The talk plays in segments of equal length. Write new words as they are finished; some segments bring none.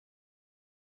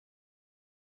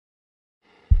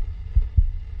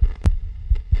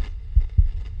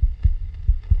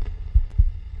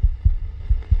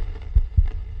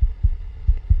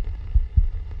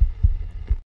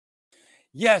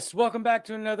Yes, welcome back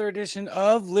to another edition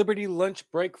of Liberty Lunch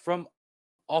Break from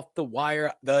Off the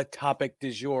Wire, the topic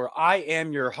du jour. I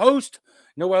am your host,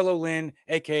 Noello Lynn,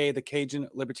 aka the Cajun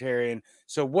Libertarian.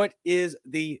 So, what is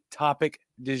the topic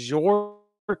du jour?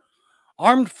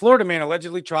 Armed Florida man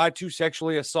allegedly tried to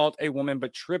sexually assault a woman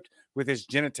but tripped with his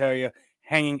genitalia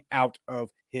hanging out of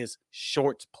his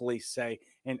shorts, police say.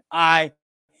 And I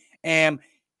am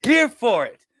here for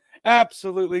it.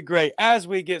 Absolutely great. As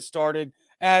we get started,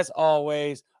 as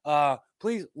always,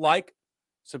 please like,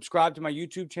 subscribe to my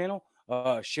YouTube channel,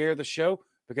 share the show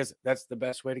because that's the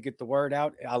best way to get the word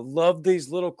out. I love these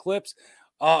little clips.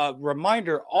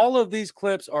 Reminder, all of these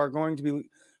clips are going to be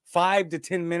 5 to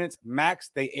 10 minutes max.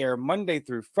 They air Monday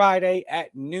through Friday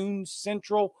at noon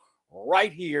Central,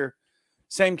 right here.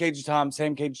 Same Cage time,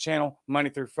 same Cage channel,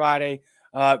 Monday through Friday.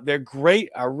 They're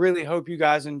great. I really hope you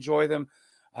guys enjoy them.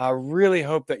 I really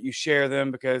hope that you share them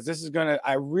because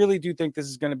I really do think this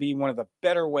is going to be one of the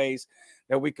better ways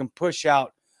that we can push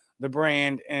out the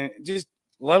brand and just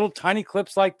little tiny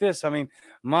clips like this. I mean,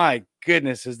 my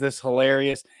goodness, is this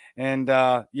hilarious? And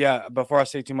yeah, before I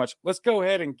say too much, let's go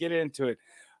ahead and get into it.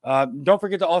 Don't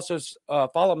forget to also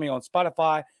follow me on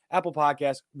Spotify, Apple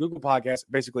Podcasts, Google Podcasts,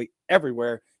 basically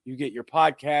everywhere you get your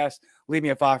podcast. Leave me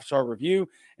a 5-star review.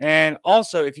 And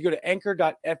also, if you go to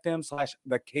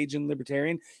anchor.fm/the Cajun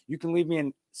Libertarian, you can leave me a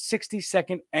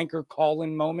 60-second anchor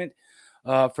call-in moment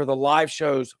for the live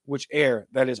shows which air.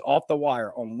 That is Off the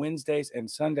Wire on Wednesdays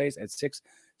and Sundays at 6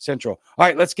 Central. All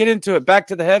right, let's get into it. Back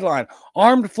to the headline.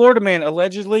 Armed Florida man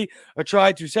allegedly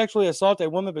tried to sexually assault a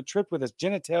woman but tripped with his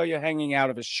genitalia hanging out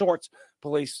of his shorts,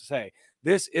 police say.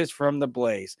 This is from The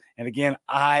Blaze. And again,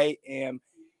 I am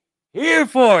here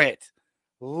for it.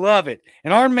 Love it.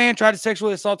 An armed man tried to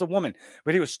sexually assault a woman,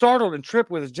 but he was startled and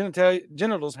tripped with his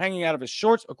genitals hanging out of his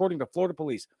shorts, according to Florida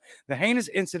police. The heinous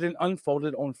incident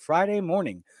unfolded on Friday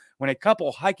morning when a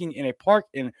couple hiking in a park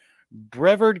in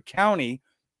Brevard County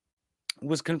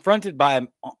was confronted by an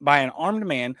armed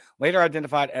man, later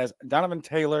identified as Donovan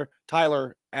Tyler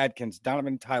Adkins,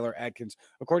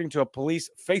 according to a police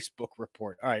Facebook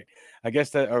report. All right, I guess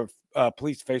that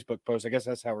police Facebook post. I guess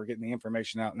that's how we're getting the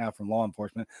information out now from law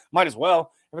enforcement. Might as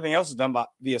well. Everything else is done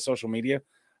via social media.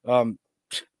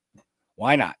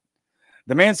 Why not?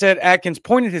 The man said Atkins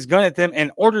pointed his gun at them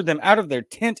and ordered them out of their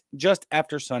tent just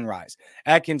after sunrise.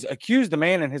 Atkins accused the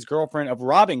man and his girlfriend of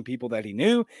robbing people that he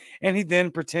knew, and he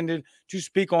then pretended to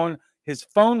speak on his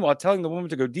phone while telling the woman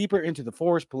to go deeper into the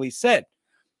forest, police said.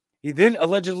 He then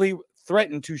allegedly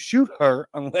threatened to shoot her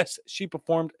unless she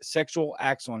performed sexual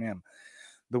acts on him.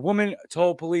 The woman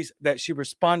told police that she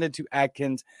responded to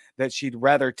Atkins that she'd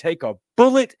rather take a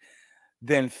bullet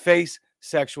than face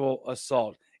sexual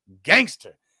assault.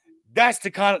 Gangster.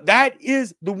 That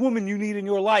is the woman you need in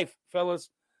your life, fellas.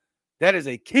 That is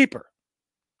a keeper.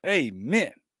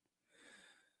 Amen.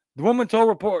 The woman told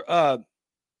report. I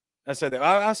said that.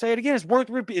 I'll say it again.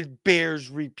 It bears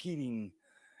repeating,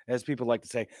 as people like to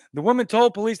say. The woman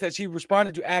told police that she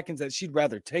responded to Atkins that she'd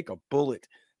rather take a bullet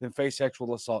than face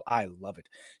sexual assault. I love it.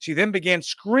 She then began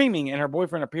screaming, and her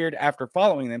boyfriend appeared after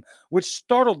following them, which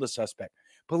startled the suspect.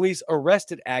 Police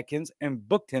arrested Atkins and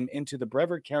booked him into the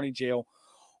Brevard County Jail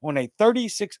on a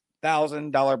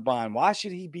 $36,000 bond. Why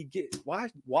should he be Why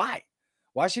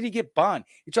should he get bond?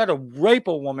 He tried to rape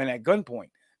a woman at gunpoint.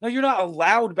 No, you're not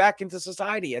allowed back into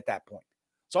society at that point.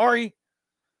 Sorry.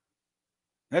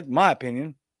 That's my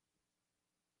opinion.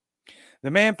 The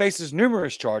man faces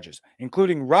numerous charges,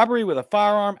 including robbery with a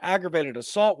firearm, aggravated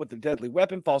assault with a deadly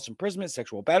weapon, false imprisonment,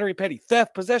 sexual battery, petty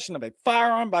theft, possession of a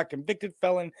firearm by a convicted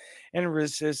felon, and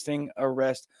resisting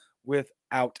arrest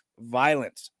without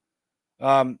violence.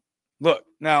 Look,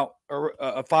 now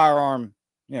a firearm,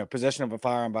 possession of a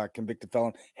firearm by a convicted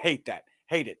felon, hate that,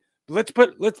 hate it. Let's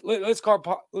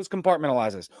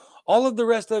compartmentalize this. All of the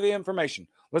rest of the information,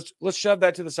 let's shove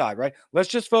that to the side, right? Let's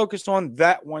just focus on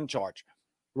that one charge,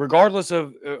 regardless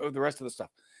of the rest of the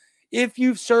stuff. If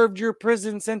you've served your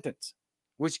prison sentence,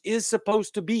 which is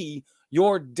supposed to be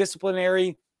your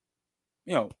disciplinary,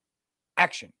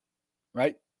 action,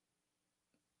 right?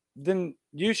 Then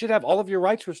you should have all of your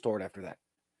rights restored after that,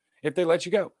 if they let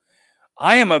you go.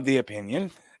 I am of the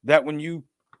opinion that when you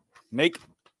make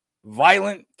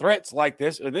violent threats like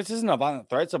this, or this isn't a violent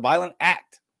threat, it's a violent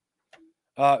act,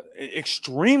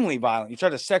 extremely violent. You try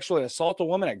to sexually assault a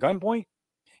woman at gunpoint,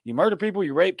 you murder people,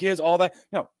 you rape kids, all that.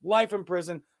 Life in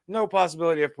prison, no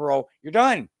possibility of parole. You're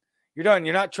done. You're done.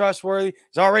 You're not trustworthy.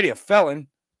 It's already a felon,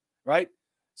 right?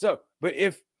 So, but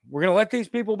if we're going to let these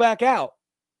people back out,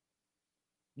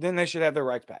 then they should have their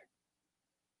rights back.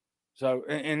 So,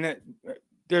 and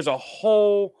there's a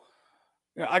whole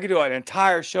I could do an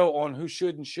entire show on who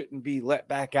should and shouldn't be let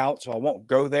back out, so I won't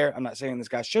go there. I'm not saying this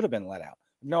guy should have been let out.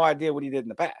 No idea what he did in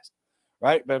the past,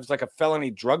 right? But if it's like a felony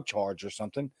drug charge or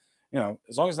something,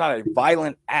 as long as it's not a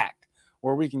violent act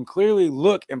where we can clearly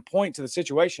look and point to the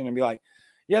situation and be like,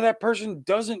 yeah, that person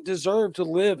doesn't deserve to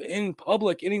live in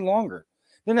public any longer.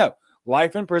 Then no,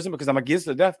 life in prison because I'm against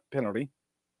the death penalty,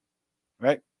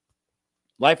 right?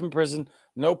 Life in prison,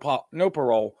 no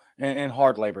parole, and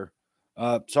hard labor.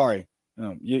 Sorry.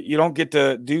 You don't get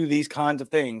to do these kinds of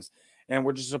things, and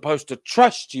we're just supposed to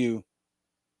trust you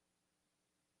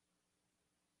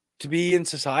to be in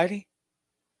society?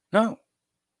 No.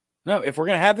 If we're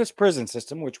going to have this prison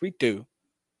system, which we do,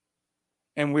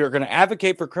 and we are going to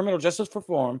advocate for criminal justice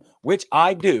reform, which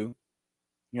I do,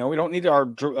 we don't need our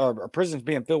prisons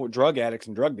being filled with drug addicts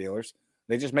and drug dealers.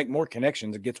 They just make more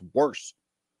connections. It gets worse.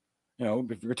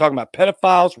 If you're talking about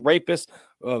pedophiles, rapists,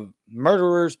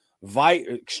 murderers,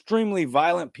 extremely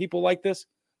violent people like this,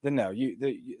 then no,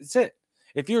 it's it.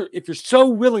 If you're so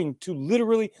willing to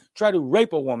literally try to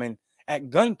rape a woman at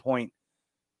gunpoint,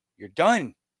 you're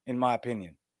done, in my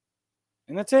opinion.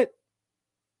 And that's it.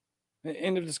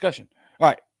 End of discussion. All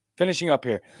right, finishing up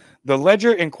here. The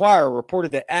Ledger-Inquirer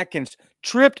reported that Atkins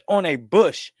tripped on a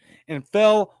bush and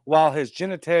fell while his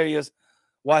genitals,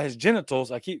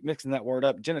 I keep mixing that word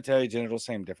up, genitalia, genitals,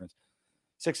 same difference.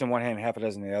 6 in one hand, half a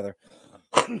dozen in the other.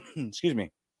 Excuse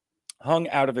me. Hung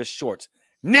out of his shorts.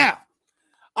 Now,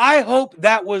 I hope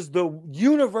that was the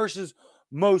universe's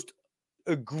most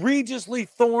egregiously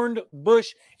thorned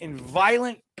bush and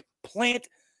violent plant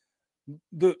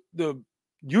the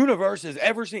universe has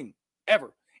ever seen,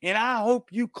 ever. And I hope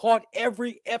you caught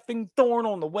every effing thorn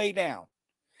on the way down.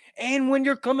 And when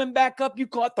you're coming back up, you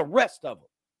caught the rest of them.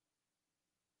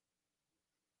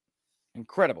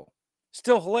 Incredible.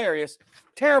 Still hilarious.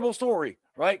 Terrible story,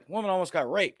 right? Woman almost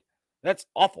got raped. That's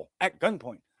awful at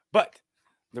gunpoint. But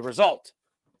the result,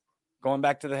 going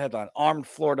back to the headline, armed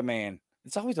Florida man.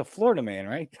 It's always a Florida man,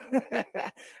 right?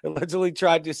 Allegedly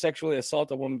tried to sexually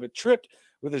assault a woman, but tripped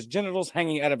with his genitals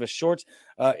hanging out of his shorts.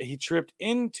 He tripped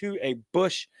into a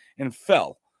bush and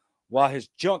fell while his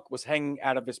junk was hanging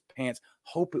out of his pants.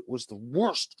 Hope it was the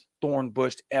worst thorn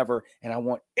bush ever, and I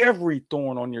want every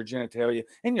thorn on your genitalia,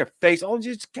 in your face. Oh,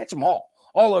 just catch them all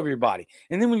over your body.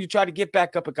 And then when you try to get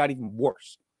back up, it got even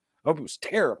worse. I hope it was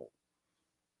terrible.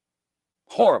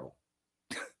 Horrible.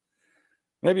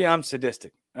 Maybe I'm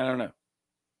sadistic. I don't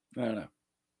know.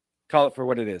 Call it for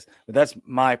what it is. But that's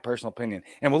my personal opinion.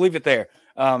 And we'll leave it there.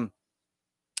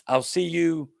 I'll see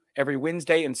you every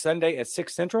Wednesday and Sunday at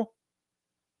 6 Central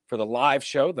for the live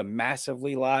show, the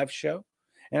massively live show.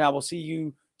 And I will see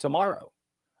you tomorrow,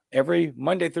 every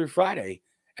Monday through Friday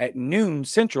at noon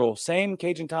Central, same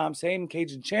Cajun time, same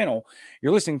Cajun channel.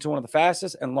 You're listening to one of the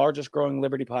fastest and largest growing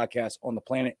Liberty podcasts on the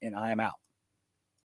planet, and I am out.